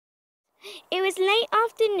It was late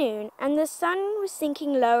afternoon and the sun was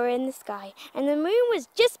sinking lower in the sky and the moon was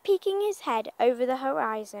just peeking his head over the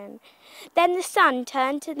horizon. Then the sun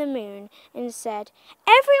turned to the moon and said,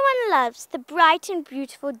 "Everyone loves the bright and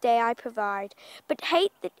beautiful day I provide, but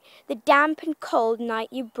hate the damp and cold night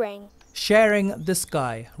you bring." Sharing the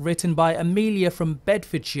Sky, written by Amelia from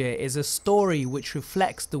Bedfordshire, is a story which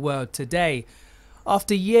reflects the world today.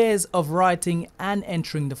 After years of writing and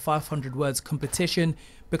entering the 500 words competition,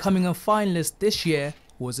 becoming a finalist this year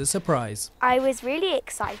was a surprise. I was really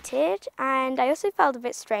excited and I also felt a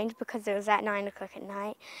bit strange because it was at 9 o'clock at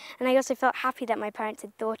night, and I also felt happy that my parents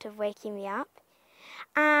had thought of waking me up.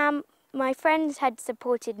 My friends had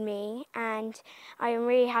supported me and I am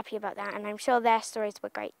really happy about that, and I'm sure their stories were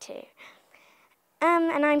great too.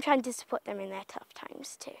 And I'm trying to support them in their tough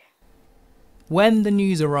times too. When the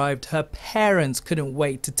news arrived, her parents couldn't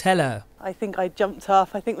wait to tell her. I think I jumped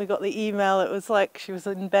up. I think we got the email. It was like she was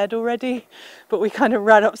in bed already, but we kind of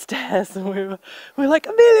ran upstairs and we were like,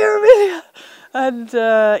 Amelia! And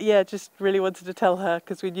yeah, just really wanted to tell her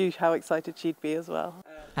because we knew how excited she'd be as well.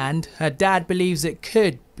 And her dad believes it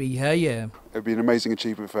could be her year. It would be an amazing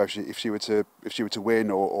achievement for her if she were to win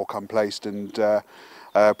or come placed, and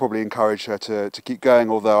probably encourage her to keep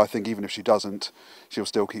going. Although I think even if she doesn't, she'll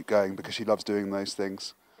still keep going because she loves doing those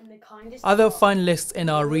things. Other finalists in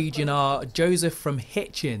our region are Joseph from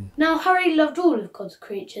Hitchin. Now Harry loved all of God's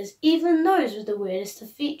creatures, even those with the weirdest of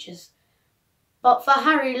features. But for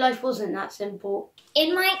Harry, life wasn't that simple.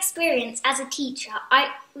 In my experience as a teacher,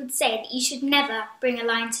 I would say that you should never bring a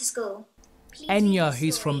lion to school. Enya,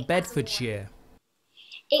 who's from Bedfordshire.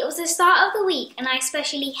 It was the start of the week and I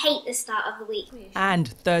especially hate the start of the week. And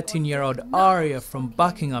 13-year-old Aria from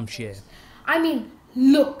Buckinghamshire. I mean,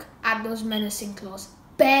 look at those menacing claws.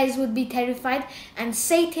 Bears would be terrified and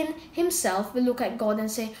Satan himself will look at God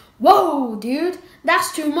and say, "Whoa, dude,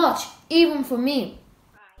 that's too much, even for me."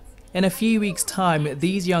 In a few weeks' time,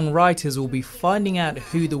 these young writers will be finding out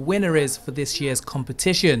who the winner is for this year's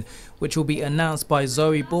competition, which will be announced by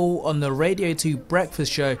Zoe Ball on the Radio 2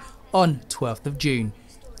 Breakfast Show on 12th of June.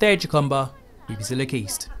 There, Jakumba, BBC Look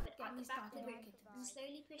East.